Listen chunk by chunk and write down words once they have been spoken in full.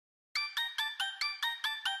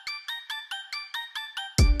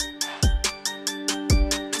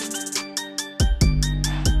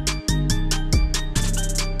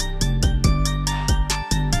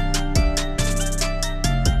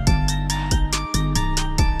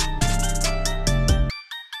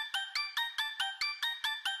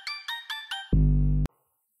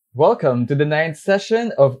Welcome to the ninth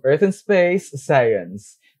session of Earth and Space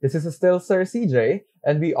Science. This is still Sir CJ,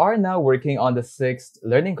 and we are now working on the sixth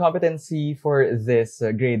learning competency for this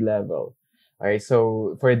grade level. All right,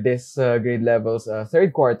 so for this grade level's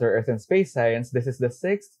third quarter Earth and Space Science, this is the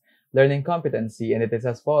sixth learning competency, and it is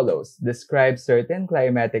as follows. Describe certain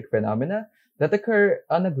climatic phenomena that occur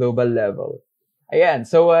on a global level. Ayan,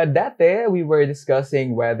 so dati we were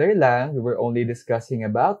discussing weather lang, we were only discussing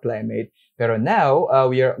about climate, pero now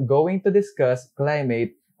we are going to discuss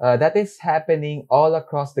climate that is happening all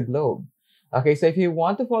across the globe. Okay, so if you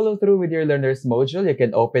want to follow through with your learner's module, you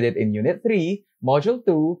can open it in Unit 3, Module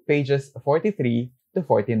 2, pages 43 to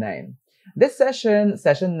 49. This session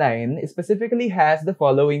 9, specifically has the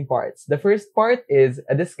following parts. The first part is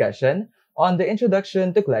a discussion on the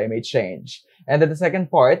introduction to climate change. And then the second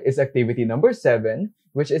part is activity number 7,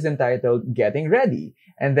 which is entitled Getting Ready.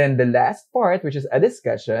 And then the last part, which is a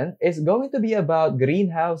discussion, is going to be about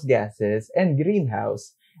greenhouse gases and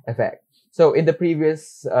greenhouse effect. So in the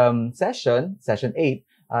previous session 8,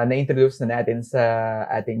 na-introduce na natin sa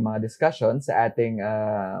ating mga discussion, sa ating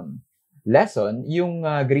lesson, yung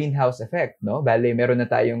greenhouse effect. No? Bale, meron na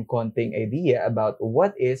tayong konting idea about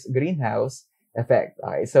what is greenhouse effect.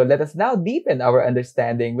 Okay, so let us now deepen our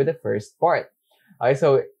understanding with the first part. Okay,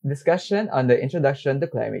 so discussion on the introduction to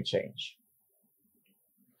climate change.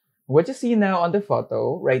 What you see now on the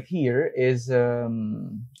photo right here is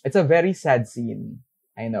it's a very sad scene.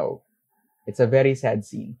 I know. It's a very sad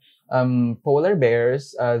scene. Polar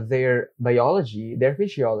bears, their biology, their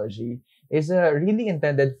physiology is really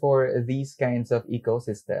intended for these kinds of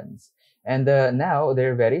ecosystems. And now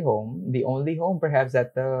they're very home. The only home perhaps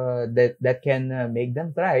that can make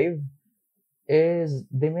them thrive is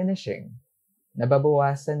diminishing.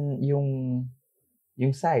 Nababawasan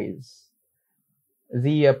yung size.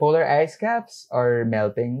 The polar ice caps are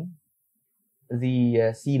melting.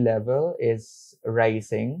 The sea level is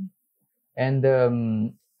rising.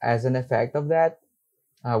 And as an effect of that,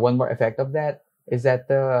 one more effect of that is that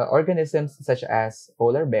organisms such as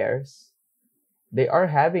polar bears, they are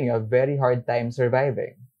having a very hard time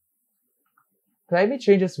surviving. Climate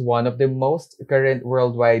change is one of the most current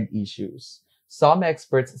worldwide issues. Some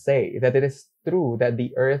experts say that it is true that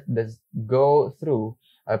the Earth does go through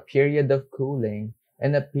a period of cooling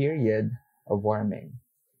and a period of warming.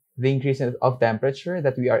 The increase of temperature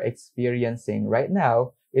that we are experiencing right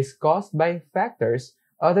now is caused by factors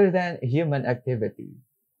other than human activity.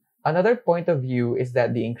 Another point of view is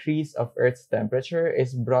that the increase of Earth's temperature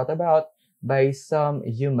is brought about by some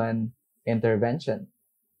human intervention.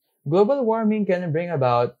 Global warming can bring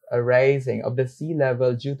about a rising of the sea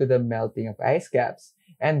level due to the melting of ice caps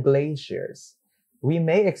and glaciers. We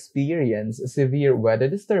may experience severe weather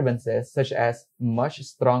disturbances such as much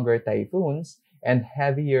stronger typhoons and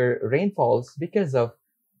heavier rainfalls because of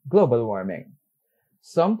global warming.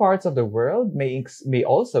 Some parts of the world may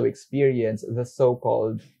also experience the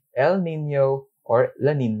so-called El Nino or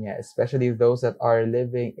La Nina, especially those that are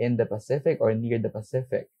living in the Pacific or near the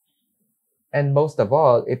Pacific. And most of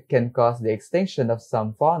all, it can cause the extinction of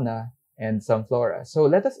some fauna and some flora. So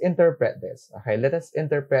let us interpret this. Okay, let us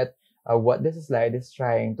interpret what this slide is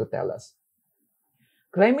trying to tell us.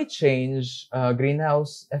 Climate change,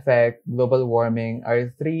 greenhouse effect, global warming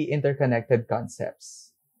are three interconnected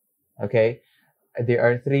concepts. Okay, there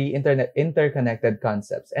are three interconnected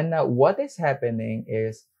concepts. And now what is happening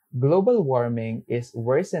is global warming is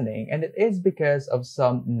worsening, and it is because of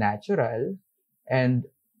some natural and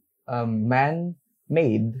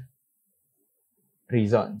man-made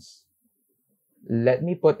reasons. Let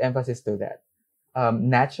me put emphasis to that.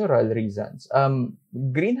 Natural reasons.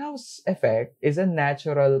 Greenhouse effect is a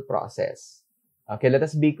natural process. Okay, let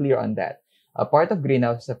us be clear on that. A part of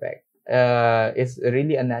greenhouse effect is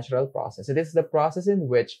really a natural process. It is the process in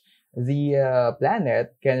which the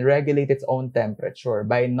planet can regulate its own temperature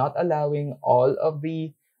by not allowing all of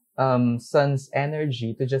the sun's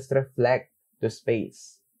energy to just reflect to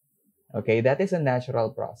space. Okay, that is a natural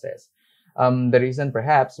process. The reason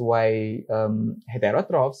perhaps why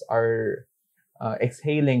heterotrophs are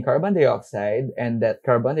exhaling carbon dioxide, and that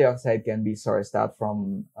carbon dioxide can be sourced out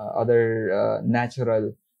from other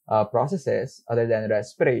natural processes other than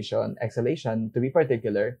respiration, exhalation to be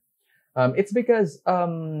particular. It's because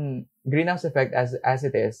greenhouse effect as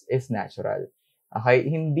it is natural. Okay,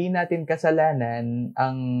 hindi natin kasalanan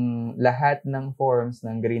ang lahat ng forms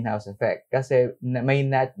ng greenhouse effect kasi may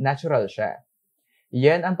natural siya.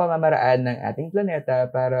 Yan ang pamamaraan ng ating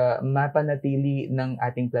planeta para mapanatili ng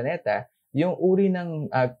ating planeta yung uri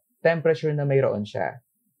ng temperature na mayroon siya.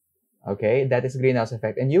 Okay, that is greenhouse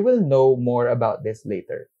effect. And you will know more about this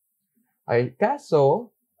later. Okay,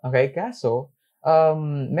 kaso,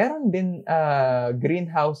 meron din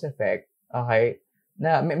greenhouse effect, okay?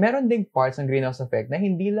 Na meron ding parts ng greenhouse effect na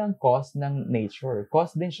hindi lang cause ng nature,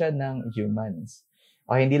 cause din siya ng humans.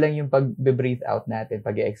 Okay, hindi lang yung pag-breathe out natin,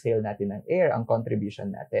 pag-exhale natin ng air ang contribution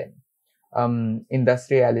natin.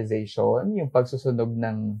 Industrialization, yung pagsusunog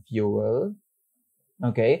ng fuel,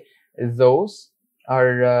 okay? Those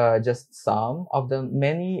are just some of the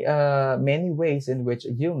many ways in which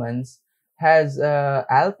humans has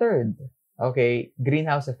altered, okay,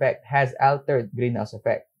 greenhouse effect, has altered greenhouse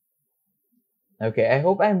effect. Okay, I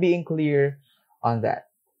hope I'm being clear on that.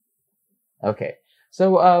 Okay.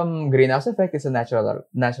 So greenhouse effect is a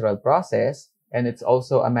natural process, and it's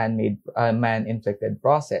also a man-made, man-inflicted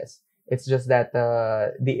process. It's just that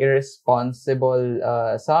the irresponsible,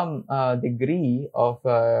 some degree of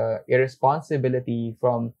irresponsibility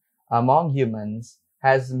from among humans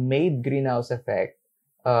has made greenhouse effect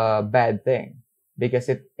a bad thing because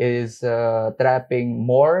it is trapping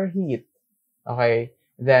more heat, okay,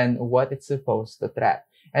 than what it's supposed to trap.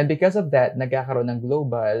 And because of that, nagkakaroon ng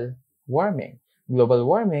global warming. Global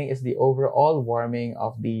warming is the overall warming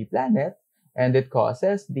of the planet, and it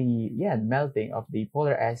causes the melting of the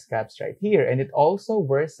polar ice caps right here. And it also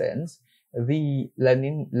worsens the La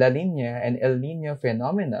Nina and El Nino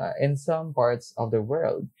phenomena in some parts of the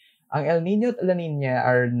world. Ang El Nino at La Nina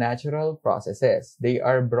are natural processes. They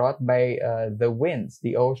are brought by the winds,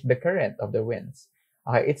 the current of the winds.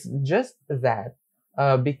 It's just that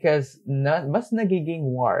because mas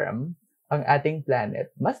nagiging warm ang ating planet,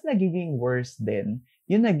 mas nagiging worse din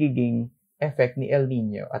yung nagiging effect ni El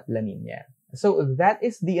Nino at La Nina. So that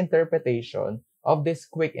is the interpretation of this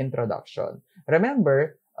quick introduction.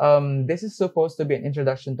 Remember, this is supposed to be an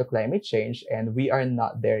introduction to climate change, and we are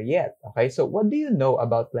not there yet. Okay, so what do you know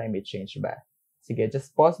about climate change ba? Sige,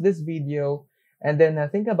 just pause this video and then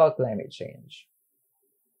think about climate change.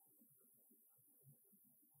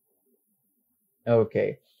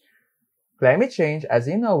 Okay. Climate change, as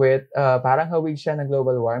you know it, parang hawig siya ng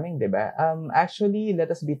global warming, di ba? Actually, let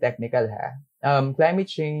us be technical, ha? Climate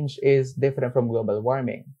change is different from global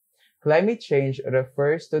warming. Climate change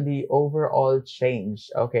refers to the overall change,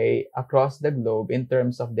 okay, across the globe in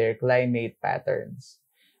terms of their climate patterns.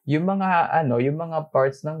 Yung mga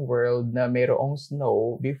parts ng world na mayroong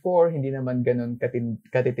snow, before, hindi naman ganun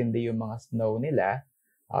katitindi yung mga snow nila,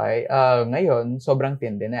 okay, ngayon, sobrang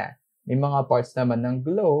tindi na. May mga parts naman ng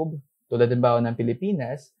globe, tulad ng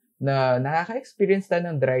Pilipinas, na nakaka-experience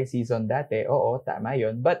tayo ng dry season dati. Oo, tama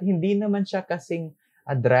yon. But hindi naman siya kasing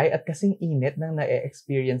dry at kasing init ng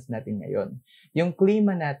na-experience natin ngayon. Yung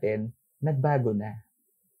klima natin, nagbago na.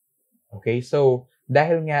 Okay, so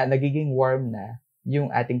dahil nga nagiging warm na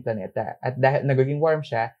yung ating planeta, at dahil nagiging warm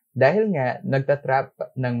siya, dahil nga nagtatrap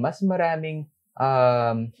ng mas maraming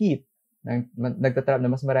heat, nagtatrap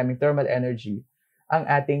ng mas maraming thermal energy, ang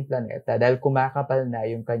ating planeta dahil kumakapal na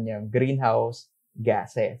yung kanyang greenhouse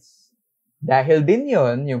gases. Dahil din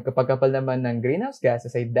yon, yung kapagkapal naman ng greenhouse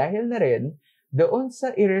gases ay dahil na rin doon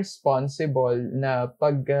sa irresponsible na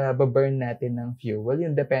pag-burn natin ng fuel,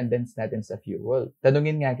 yung dependence natin sa fuel.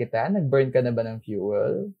 Tanungin nga kita, nag-burn ka na ba ng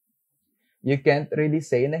fuel? You can't really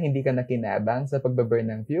say na hindi ka nakinabang sa pag-burn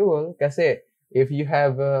ng fuel kasi if you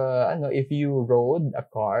have, if you rode a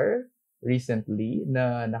car recently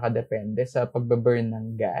na nakadepende sa pagbaburn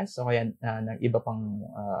ng gas o kaya ng iba pang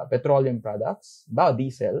petroleum products,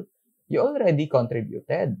 diesel, you already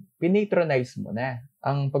contributed. Pinatronize mo na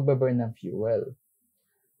ang pagbaburn ng fuel.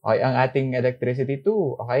 Okay, ang ating electricity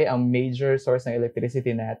too. Okay, ang major source ng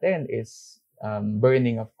electricity natin is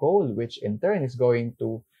burning of coal, which in turn is going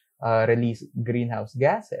to release greenhouse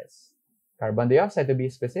gases. Carbon dioxide to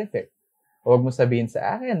be specific. Huwag mo sabihin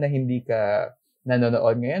sa akin na hindi ka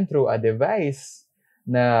nanonood ngayon through a device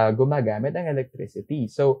na gumagamit ng electricity.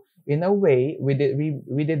 So, in a way, we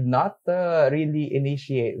did not really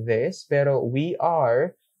initiate this, pero we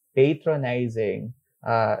are patronizing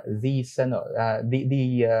the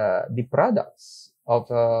products of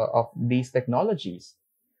these technologies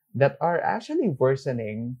that are actually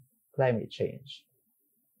worsening climate change.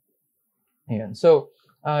 Ayan. So,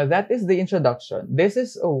 that is the introduction. This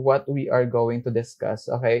is what we are going to discuss,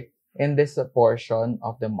 okay, in this portion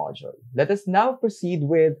of the module. Let us now proceed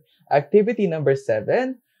with activity number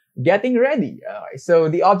 7, getting ready. So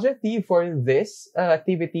the objective for this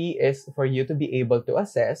activity is for you to be able to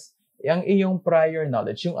assess ang iyong prior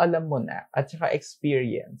knowledge, yung alam mo na, at saka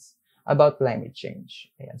experience about climate change.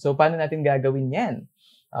 Ayan. So paano natin gagawin yan?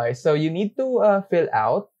 So you need to fill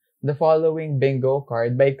out the following bingo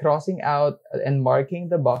card by crossing out and marking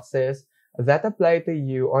the boxes that apply to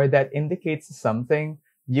you or that indicates something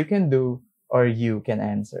you can do or you can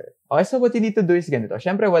answer. Okay, so what you need to do is ganito.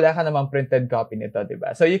 Syempre, wala ka namang printed copy nito, di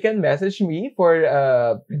ba? So you can message me for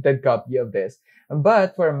a printed copy of this.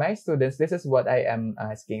 But for my students, this is what I am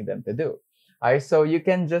asking them to do. Okay, so you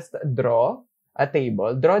can just draw a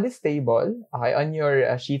table. Draw this table, okay, on your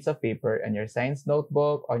sheets of paper, on your science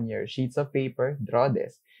notebook, on your sheets of paper. Draw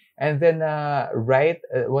this. And then write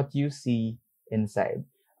what you see inside.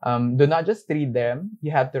 Do not just read them,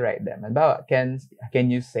 you have to write them. Halimbawa, can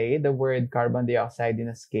you say the word carbon dioxide in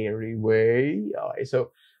a scary way? Okay,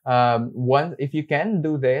 so if you can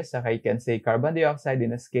do this, okay, you can say carbon dioxide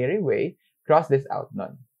in a scary way, cross this out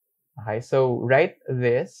nun. Okay, so write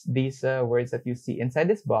these words that you see inside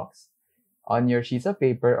this box on your sheets of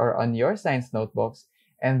paper or on your science notebooks.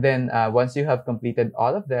 And then once you have completed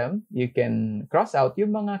all of them, you can cross out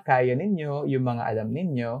yung mga kaya ninyo, yung mga alam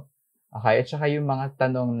ninyo, okay, at saka yung mga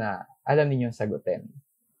tanong na alam ninyong sagutin.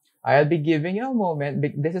 I'll be giving you a moment.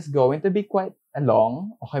 This is going to be quite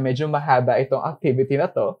long. Okay, medyo mahaba itong activity na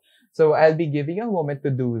to. So I'll be giving you a moment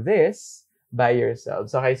to do this by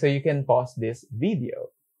yourselves. Okay, so you can pause this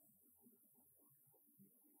video.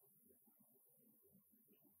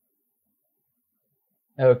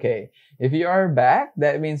 Okay, if you are back,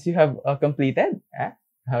 that means you have completed.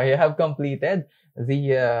 You have completed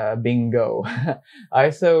the bingo.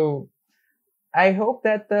 Alright, so I hope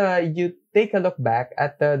that you take a look back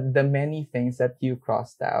at the many things that you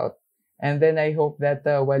crossed out. And then I hope that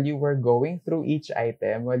while you were going through each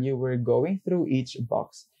item, while you were going through each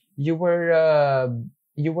box, you were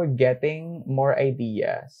getting more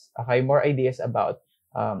ideas. Okay, more ideas about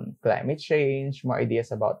climate change, more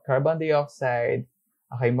ideas about carbon dioxide.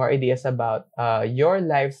 Okay, more ideas about your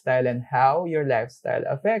lifestyle and how your lifestyle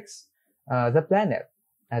affects the planet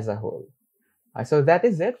as a whole. So that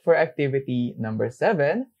is it for activity number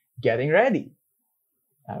 7, getting ready.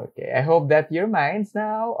 Okay, I hope that your minds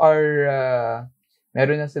now are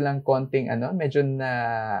meron na silang konting medyo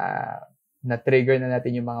na-trigger na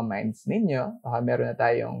natin yung mga minds ninyo. Meron na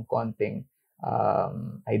tayong konting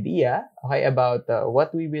idea, okay, about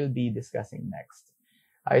what we will be discussing next.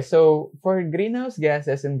 So for greenhouse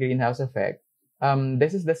gases and greenhouse effect,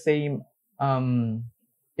 this is the same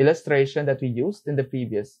illustration that we used in the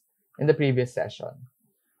previous session.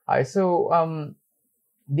 So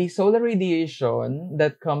the solar radiation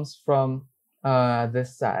that comes from the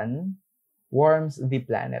sun warms the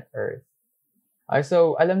planet Earth.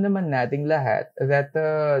 So alam naman nating lahat that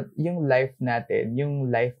yung life natin,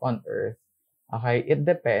 yung life on Earth, okay, it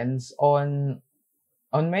depends on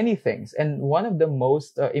many things. And one of the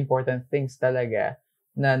most important things talaga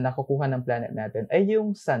na nakukuha ng planet natin ay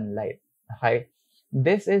yung sunlight. Okay?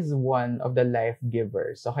 This is one of the life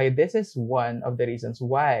givers. Okay? This is one of the reasons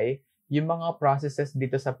why yung mga processes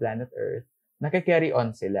dito sa planet Earth, nakakarry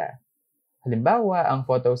on sila. Halimbawa, ang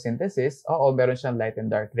photosynthesis, meron siyang light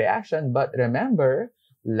and dark reaction. But remember,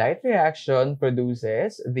 light reaction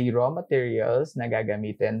produces the raw materials na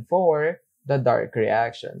gagamitin for the dark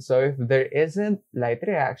reaction. So if there isn't light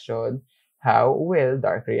reaction, how will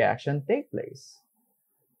dark reaction take place?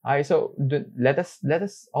 So let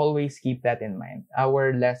us always keep that in mind.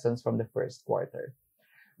 Our lessons from the first quarter.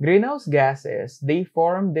 Greenhouse gases, they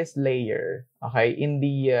form this layer, okay, in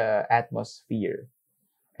the atmosphere.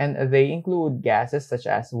 And they include gases such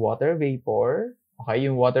as water vapor, okay,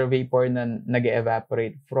 yung water vapor na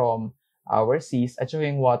nag-evaporate from our seas, at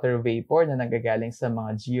yung water vapor na nagagaling sa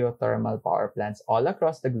mga geothermal power plants all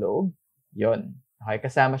across the globe, yon. Okay,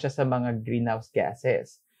 kasama siya sa mga greenhouse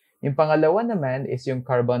gases. Yung pangalawa naman is yung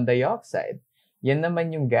carbon dioxide. Yan naman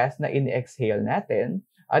yung gas na in-exhale natin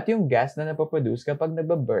at yung gas na napoproduce kapag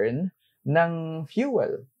nagba-burn ng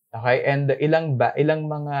fuel. Okay, and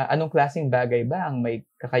anong klaseng bagay ba ang may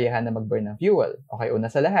kakayahan na mag-burn ng fuel? Okay,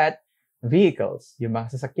 una sa lahat, vehicles, yung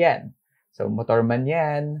mga sasakyan. So, motor man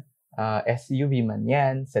yan, SUV man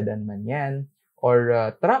yan, sedan man yan,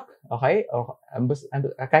 or truck, okay?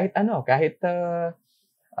 Kahit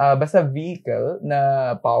basta vehicle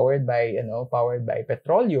na powered by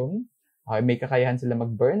petroleum, okay, may kakayahan sila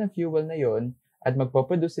mag-burn ng fuel na yon at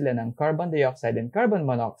magpo-produce sila ng carbon dioxide and carbon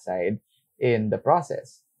monoxide in the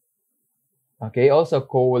process. Okay, also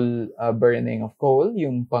burning of coal,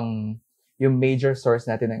 yung major source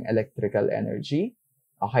natin ng electrical energy.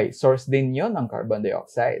 Okay, source din yon ng carbon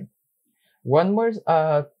dioxide. One more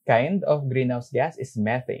kind of greenhouse gas is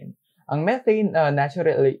methane. Ang methane,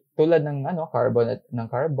 naturally, tulad ng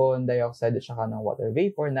carbon dioxide at saka ng water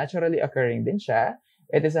vapor, naturally occurring din siya.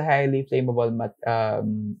 It is a highly flammable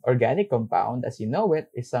organic compound. As you know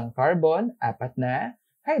it, isang carbon, 4 na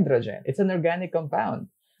hydrogen. It's an organic compound.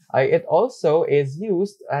 It also is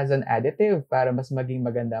used as an additive para mas maging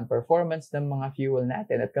maganda ang performance ng mga fuel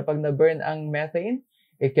natin. At kapag na-burn ang methane,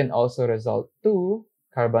 it can also result to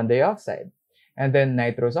carbon dioxide. And then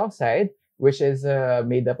nitrous oxide, which is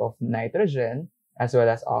made up of nitrogen as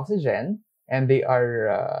well as oxygen, and they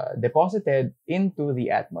are deposited into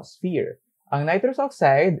the atmosphere. Ang nitrous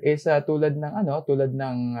oxide is tulad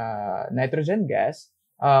ng nitrogen gas.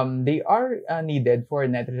 They are needed for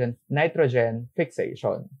nitrogen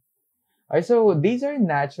fixation. Alright, so these are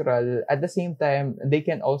natural. At the same time, they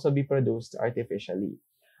can also be produced artificially.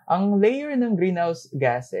 Ang layer ng greenhouse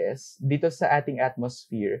gases dito sa ating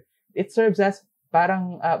atmosphere, it serves as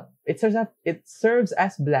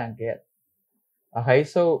as blanket. Okay,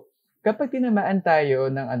 so kapag tinamaan tayo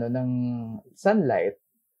ng sunlight,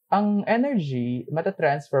 ang energy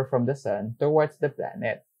matatransfer from the sun towards the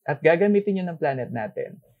planet. At gagamitin yun ng planet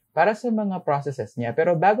natin para sa mga processes niya.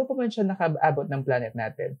 Pero bago pa man siya nakaabot ng planet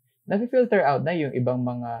natin, na-filter out na yung ibang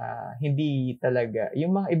mga hindi talaga,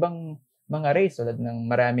 yung mga ibang mga rays tulad ng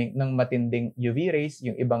matinding UV rays,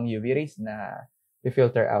 yung ibang UV rays na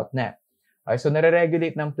filter out na. Okay, so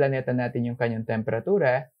nare-regulate ng planeta natin yung kanyang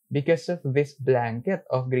temperatura because of this blanket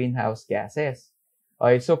of greenhouse gases.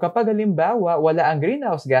 Okay, so kapag halimbawa wala ang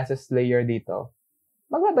greenhouse gases layer dito,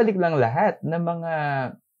 magbabalik lang lahat ng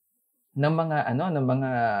mga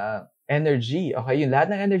energy. Okay, yung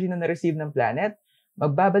lahat ng energy na na-receive ng planet,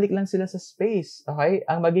 magbabalik lang sila sa space. Okay,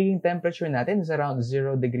 ang magiging temperature natin is around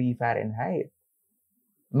 0 degree Fahrenheit.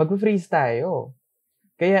 Mag-freeze tayo.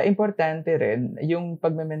 Kaya importante rin yung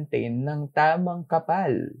pag-maintain ng tamang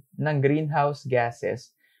kapal ng greenhouse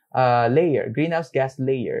gases greenhouse gas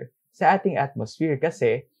layer sa ating atmosphere.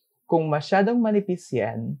 Kasi kung masyadong manipis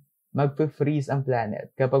yan, mag-freeze ang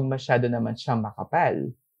planet. Kapag masyado naman siyang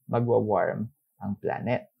makapal, magwa-warm ang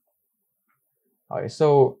planet. Okay,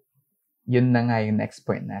 so yun na nga yung next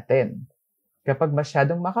point natin. Kapag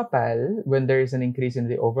masyadong makapal, when there is an increase in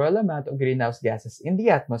the overall amount of greenhouse gases in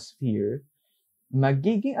the atmosphere,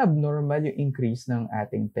 magiging abnormal yung increase ng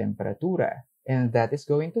ating temperatura. And that is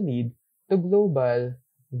going to lead to global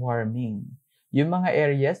warming. Yung mga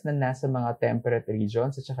areas na nasa mga temperate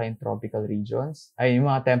regions at saka yung tropical regions, ay yung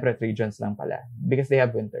mga temperate regions lang pala, because they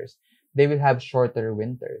have winters, they will have shorter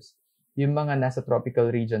winters. Yung mga nasa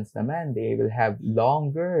tropical regions naman, they will have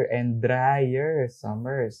longer and drier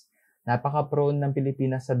summers. Napaka-prone ng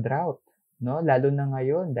Pilipinas sa drought, no? Lalo na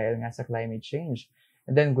ngayon dahil nga sa climate change.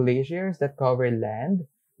 And then glaciers that cover land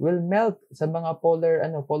will melt sa mga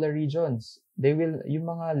polar regions. They will, yung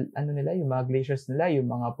mga glaciers nila, yung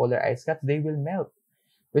mga polar ice caps, they will melt,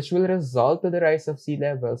 which will result to the rise of sea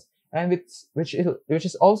levels, and which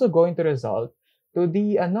is also going to result to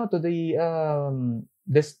the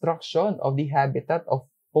destruction of the habitat of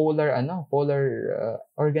polar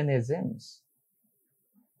organisms.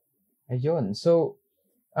 Ayun. So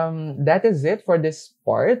that is it for this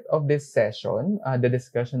part of this session, the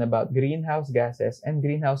discussion about greenhouse gases and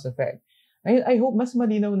greenhouse effect. Ngayon, I hope mas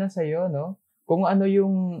malinaw na sa'yo, no? Kung ano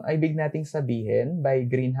yung ibig nating sabihin by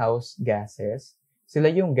greenhouse gases. Sila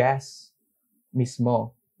yung gas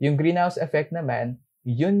mismo. Yung greenhouse effect naman,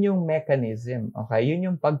 yun yung mechanism, okay? Yun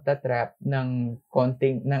yung pagtatrap ng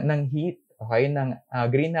heat, okay? Ng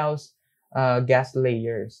greenhouse gas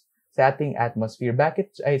layers sa ating atmosphere.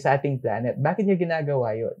 Sa ating planet. Bakit niya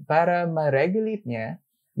ginagawa yun? Para ma-regulate niya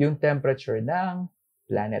yung temperature ng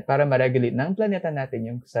planet. Para ma-regulate ng planeta natin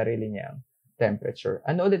yung sarili niyang temperature.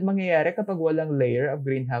 Ano ulit mangyayari kapag walang layer of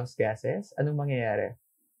greenhouse gases? Anong mangyayari?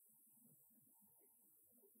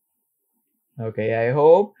 Okay, I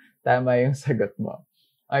hope tama yung sagot mo.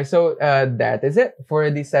 Okay, so that is it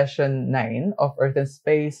for the session 9 of Earth and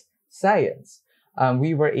Space Science.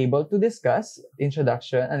 We were able to discuss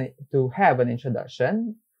to have an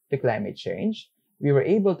introduction to climate change. We were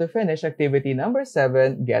able to finish activity number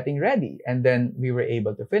 7, getting ready. And then we were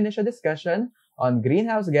able to finish a discussion on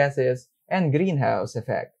greenhouse gases and greenhouse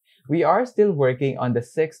effect. We are still working on the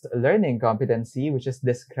 6th learning competency, which is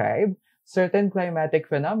describe certain climatic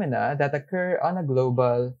phenomena that occur on a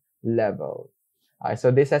global level.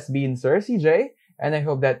 So this has been Sir CJ, and I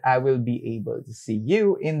hope that I will be able to see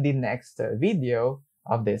you in the next video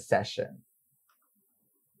of this session.